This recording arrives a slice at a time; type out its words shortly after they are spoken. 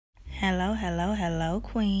Hello,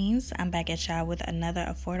 queens. I'm back at y'all with another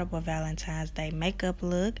affordable Valentine's Day makeup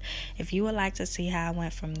look. If you would like to see how I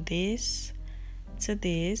went from this to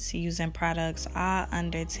this using products all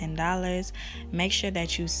under $10, make sure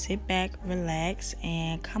that you sit back, relax,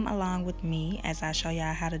 and come along with me as I show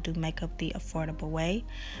y'all how to do makeup the affordable way.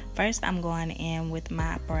 First, I'm going in with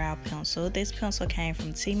my brow pencil. This pencil came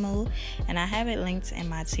from Temu, and I have it linked in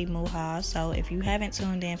my Temu haul, so if you haven't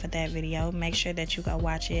tuned in for that video, make sure that you go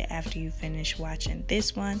watch it after you finish watching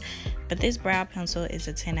this one. But this brow pencil is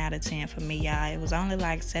a 10 out of 10 for me, y'all. It was only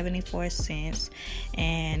like 74 cents,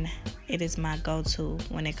 and it is my go-to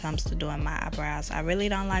when it comes to doing my eyebrows. I really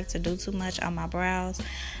don't like to do too much on my brows.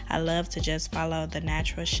 I love to just follow the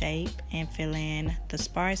natural shape and fill in the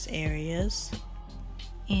sparse areas.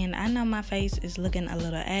 And I know my face is looking a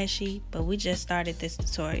little ashy, but we just started this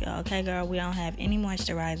tutorial, okay girl? We don't have any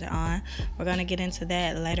moisturizer on. We're gonna get into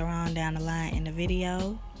that later on down the line in the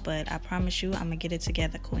video, but I promise you I'm gonna get it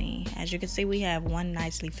together, queen. As you can see, we have one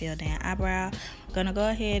nicely filled in eyebrow. I'm gonna go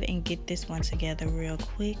ahead and get this one together real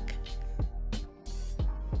quick.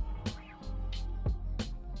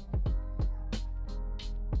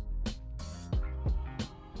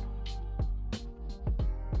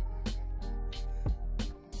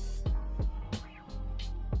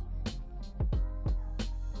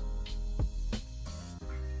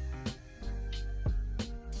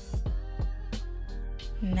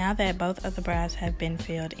 Now that both of the brows have been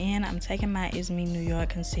filled in, I'm taking my Me NewYork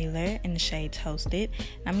concealer in the shade Toasted.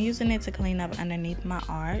 I'm using it to clean up underneath my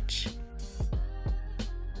arch.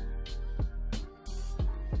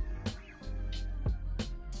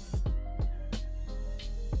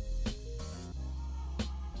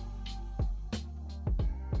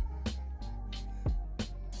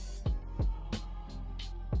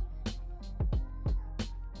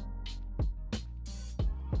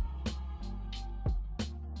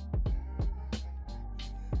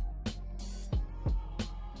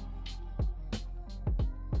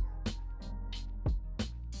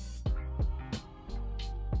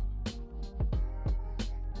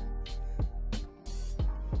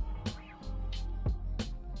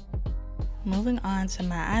 Moving on to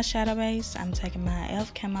my eyeshadow base, I'm taking my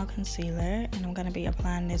e.l.f. camo concealer and I'm going to be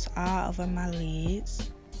applying this all over my lids.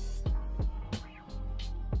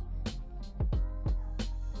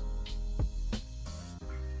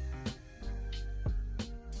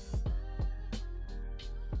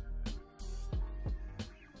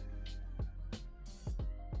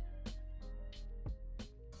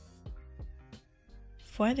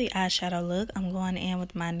 For the eyeshadow look, I'm going in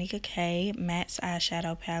with my Nicka K matte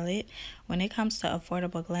eyeshadow palette. When it comes to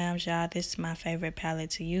affordable glams, y'all, this is my favorite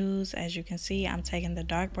palette to use. As you can see, I'm taking the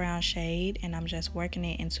dark brown shade and I'm just working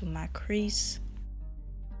it into my crease.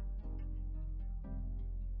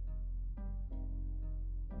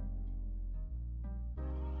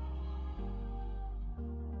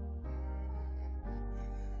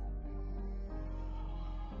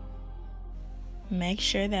 Make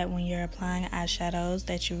sure that when you're applying eyeshadows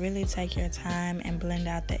that you really take your time and blend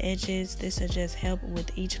out the edges. This will just help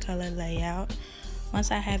with each color layout.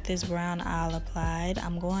 Once I have this brown all applied,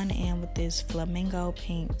 I'm going in with this flamingo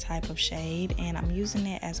pink type of shade and I'm using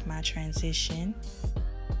it as my transition.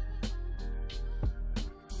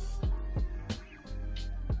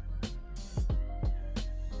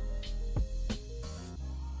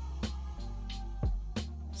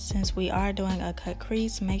 Since we are doing a cut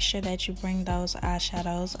crease, make sure that you bring those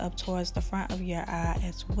eyeshadows up towards the front of your eye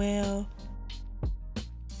as well.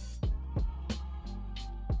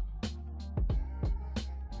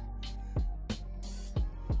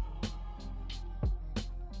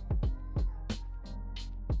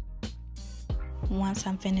 Once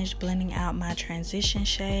I'm finished blending out my transition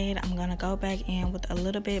shade, I'm going to go back in with a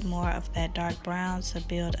little bit more of that dark brown to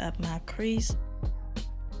build up my crease.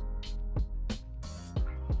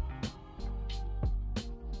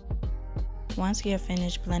 Once you're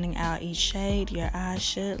finished blending out each shade, your eyes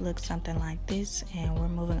should look something like this, and we're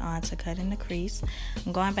moving on to cutting the crease.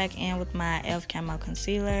 I'm going back in with my e.l.f. camo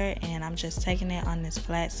concealer and I'm just taking it on this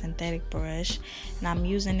flat synthetic brush and I'm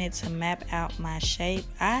using it to map out my shape.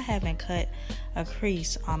 I haven't cut a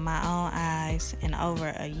crease on my own eyes in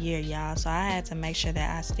over a year, y'all, so I had to make sure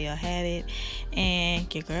that I still had it,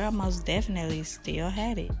 and your girl most definitely still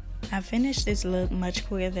had it. I finished this look much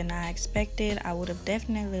quicker than I expected. I would have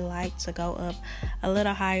definitely liked to go up a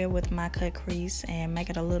little higher with my cut crease and make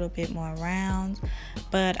it a little bit more round,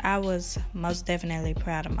 but I was most definitely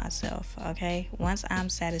proud of myself, okay? Once I'm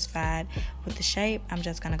satisfied with the shape, I'm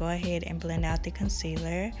just gonna go ahead and blend out the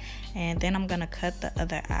concealer, and then I'm gonna cut the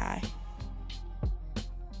other eye.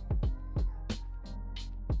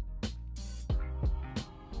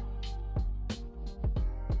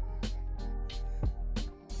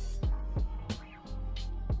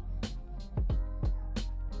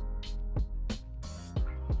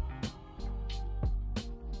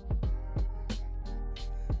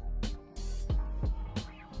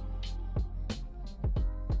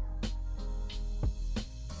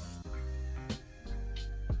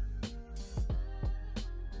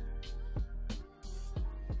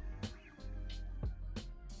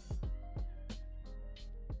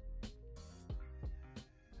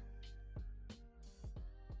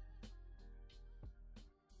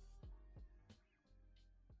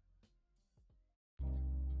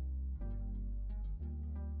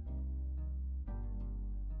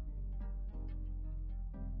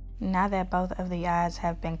 Now that both of the eyes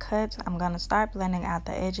have been cut, I'm going to start blending out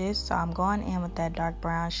the edges. So I'm going in with that dark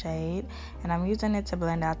brown shade and I'm using it to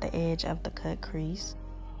blend out the edge of the cut crease.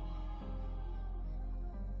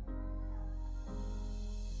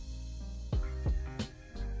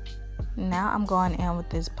 Now I'm going in with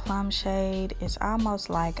this plum shade. It's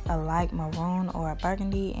almost like a light maroon or a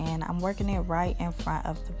burgundy, and I'm working it right in front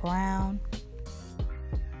of the brown.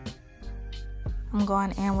 I'm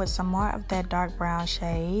going in with some more of that dark brown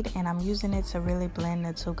shade and I'm using it to really blend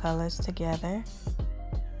the two colors together.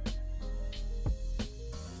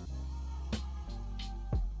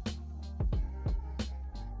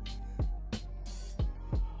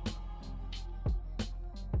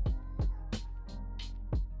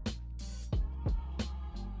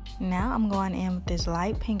 Now I'm going in with this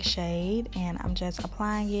light pink shade and I'm just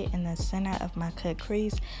applying it in the center of my cut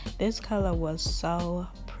crease. This color was so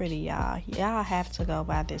pretty, y'all. Y'all have to go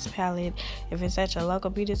buy this palette if it's at your local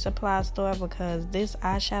beauty supply store, because this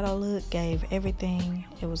eyeshadow look gave everything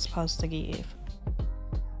it was supposed to give.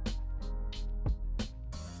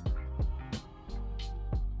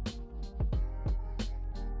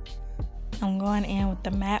 I'm going in with the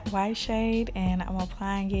matte white shade and I'm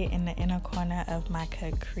applying it in the inner corner of my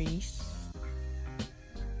cut crease.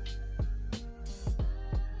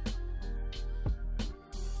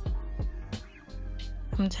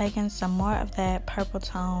 I'm taking some more of that purple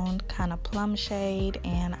toned kind of plum shade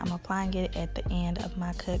and I'm applying it at the end of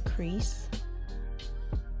my cut crease.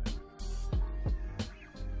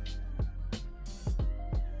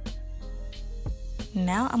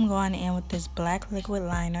 Now I'm going in with this black liquid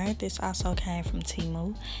liner. This also came from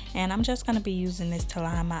Temu, and I'm just going to be using this to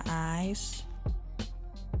line my eyes.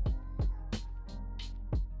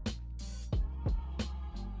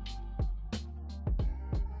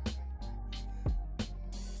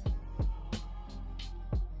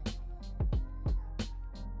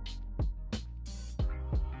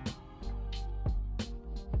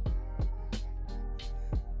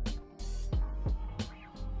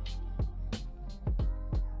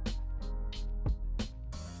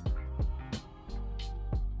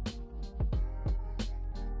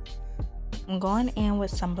 I'm going in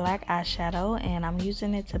with some black eyeshadow and I'm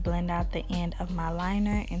using it to blend out the end of my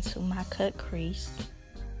liner into my cut crease.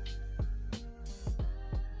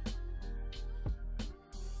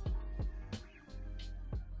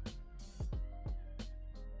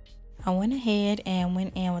 I went ahead and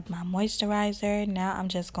went in with my moisturizer. Now I'm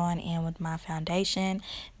just going in with my foundation.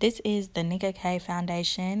 This is the Nicka K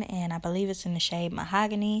foundation and I believe it's in the shade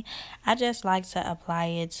Mahogany. I just like to apply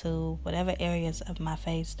it to whatever areas of my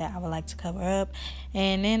face that I would like to cover up,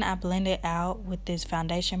 and then I blend it out with this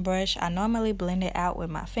foundation brush. I normally blend it out with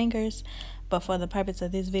my fingers, but for the purpose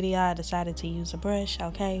of this video I decided to use a brush.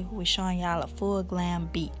 Okay, we're showing y'all a full glam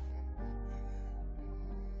beat.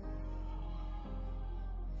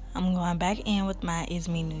 I'm going back in with my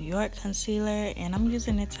Me NewYork concealer and I'm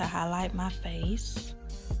using it to highlight my face.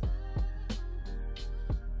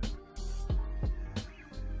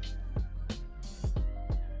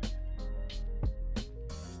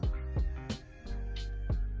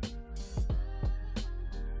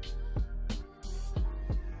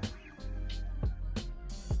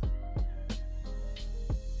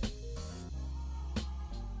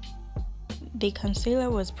 The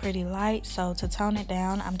concealer was pretty light, so to tone it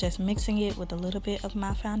down, I'm just mixing it with a little bit of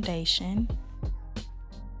my foundation.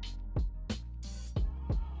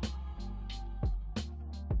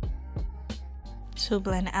 To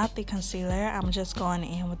blend out the concealer, I'm just going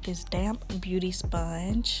in with this damp beauty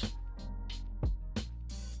sponge.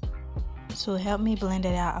 To help me blend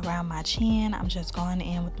it out around my chin, I'm just going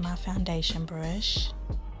in with my foundation brush.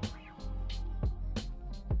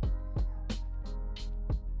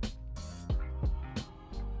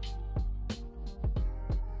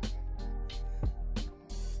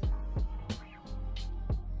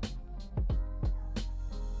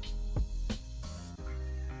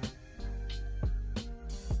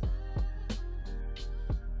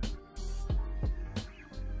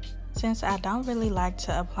 Since I don't really like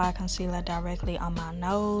to apply concealer directly on my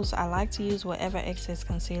nose, I like to use whatever excess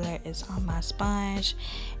concealer is on my sponge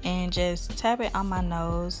and just tap it on my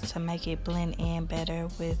nose to make it blend in better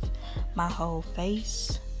with my whole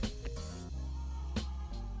face.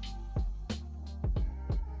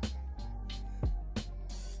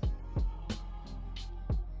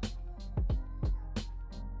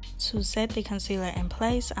 To set the concealer in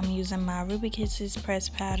place, I'm using my Ruby Kisses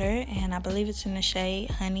pressed powder and I believe it's in the shade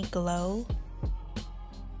Honey Glow.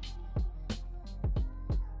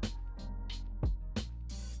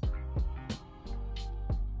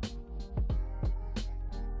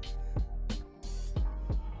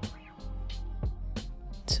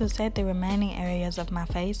 To set the remaining areas of my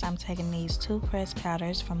face, I'm taking these two pressed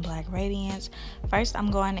powders from Black Radiance. First, I'm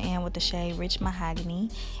going in with the shade Rich Mahogany,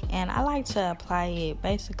 and I like to apply it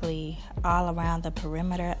basically all around the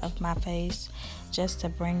perimeter of my face, just to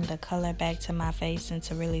bring the color back to my face and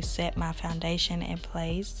to really set my foundation in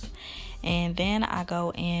place. And then I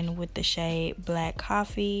go in with the shade Black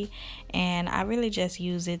Coffee, and I really just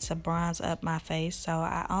use it to bronze up my face, so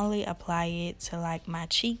I only apply it to like my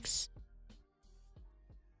cheeks.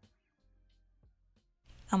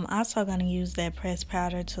 I'm also going to use that pressed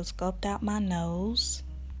powder to sculpt out my nose.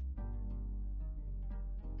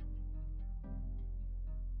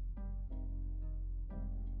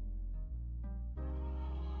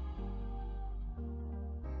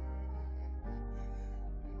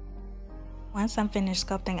 Once I'm finished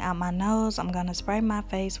sculpting out my nose, I'm going to spray my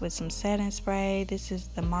face with some setting spray. This is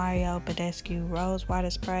the Mario Badescu Rose Water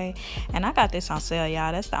Spray. And I got this on sale,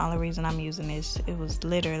 y'all. That's the only reason I'm using this. It was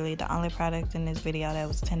literally the only product in this video that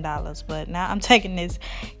was $10. But now I'm taking this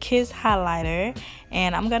Kiss highlighter,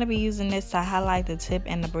 and I'm going to be using this to highlight the tip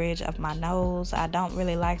and the bridge of my nose. I don't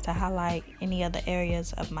really like to highlight any other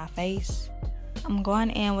areas of my face. I'm going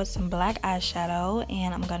in with some black eyeshadow,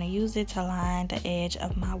 and I'm going to use it to line the edge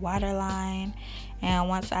of my waterline. And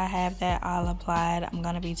once I have that all applied, I'm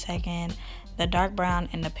going to be taking the dark brown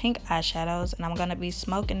and the pink eyeshadows, and I'm going to be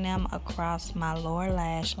smoking them across my lower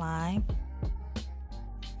lash line.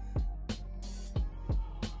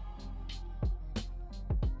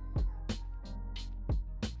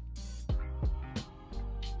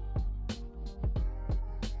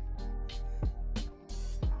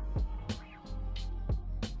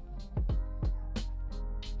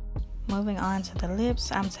 Moving on to the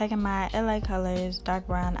lips, I'm taking my LA Colors dark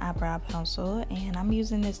brown eyebrow pencil, and I'm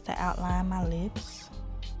using this to outline my lips.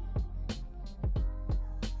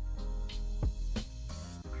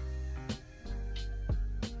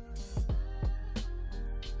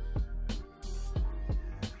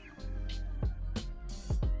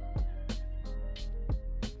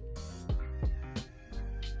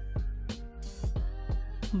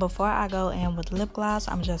 Before I go in with lip gloss,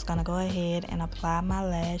 I'm just going to go ahead and apply my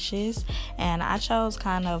lashes. And I chose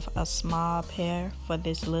kind of a small pair for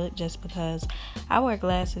this look just because I wear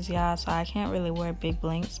glasses, y'all, so I can't really wear big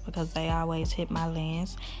blinks because they always hit my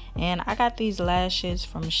lens. And I got these lashes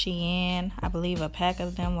from Shein. I believe a pack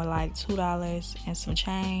of them were like $2 and some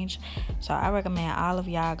change. So I recommend all of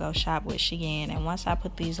y'all go shop with Shein. And once I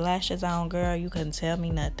put these lashes on, girl, you couldn't tell me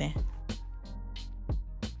nothing.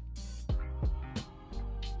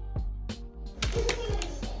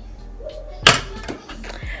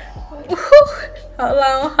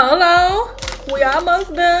 Hold on. We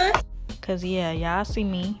almost done. Cause yeah, y'all see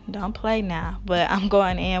me. Don't play now. But I'm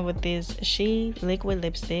going in with this S.h.e liquid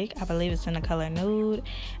lipstick. I believe it's in the color nude.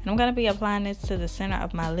 And I'm gonna be applying this to the center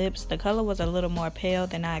of my lips. The color was a little more pale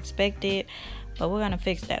than I expected, but we're gonna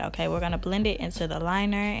fix that, okay? We're gonna blend it into the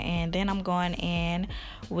liner, and then I'm going in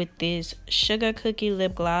with this Sugar Cookie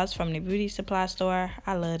lip gloss from the beauty supply store.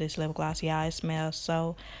 I love this lip gloss, y'all. It smells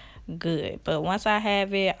so good. But once I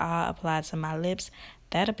have it all applied to my lips,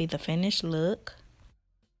 that'll be the finished look.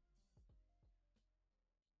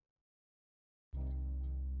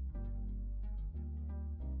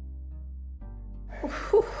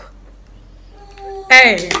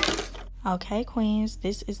 Hey. Okay, queens,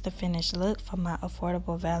 this is the finished look for my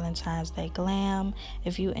affordable Valentine's Day glam.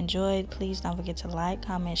 If you enjoyed, please don't forget to like,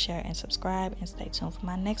 comment, share, and subscribe, and stay tuned for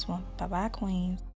my next one. Bye bye, queens.